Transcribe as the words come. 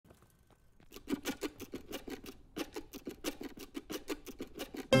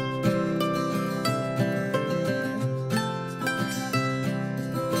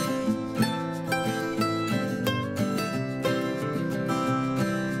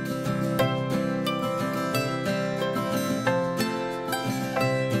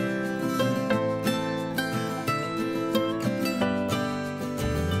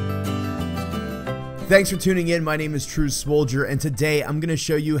Thanks for tuning in. My name is True Swooooool, and today I'm going to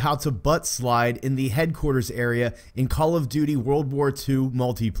show you how to butt slide in the headquarters area in Call of Duty World War II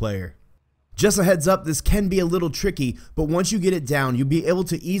multiplayer. Just a heads up, this can be a little tricky, but once you get it down, you'll be able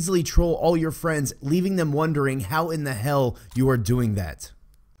to easily troll all your friends, leaving them wondering how in the hell you are doing that.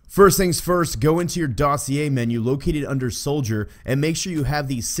 First things first, go into your dossier menu located under Soldier and make sure you have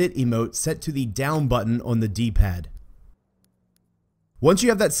the sit emote set to the down button on the D-pad. Once you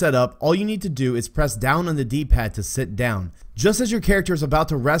have that set up, all you need to do is press down on the D-pad to sit down. Just as your character is about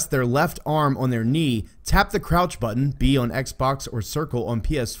to rest their left arm on their knee, tap the crouch button, B on Xbox or circle on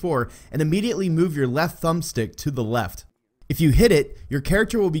PS4, and immediately move your left thumbstick to the left. If you hit it, your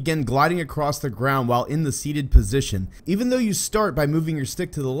character will begin gliding across the ground while in the seated position. Even though you start by moving your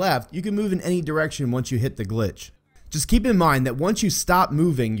stick to the left, you can move in any direction once you hit the glitch. Just keep in mind that once you stop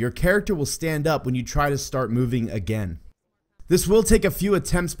moving, your character will stand up when you try to start moving again. This will take a few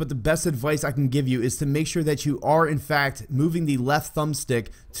attempts, but the best advice I can give you is to make sure that you are in fact moving the left thumbstick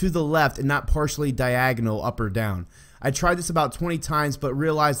to the left and not partially diagonal up or down. I tried this about 20 times but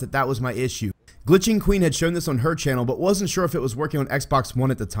realized that that was my issue. Glitching Queen had shown this on her channel but wasn't sure if it was working on Xbox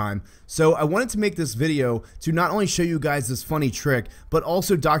One at the time, so I wanted to make this video to not only show you guys this funny trick, but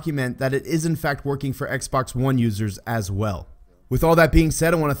also document that it is in fact working for Xbox One users as well. With all that being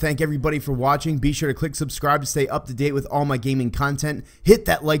said, I want to thank everybody for watching. Be sure to click subscribe to stay up to date with all my gaming content. Hit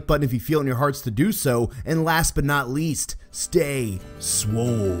that like button if you feel in your hearts to do so. And last but not least, stay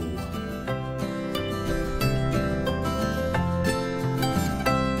swole.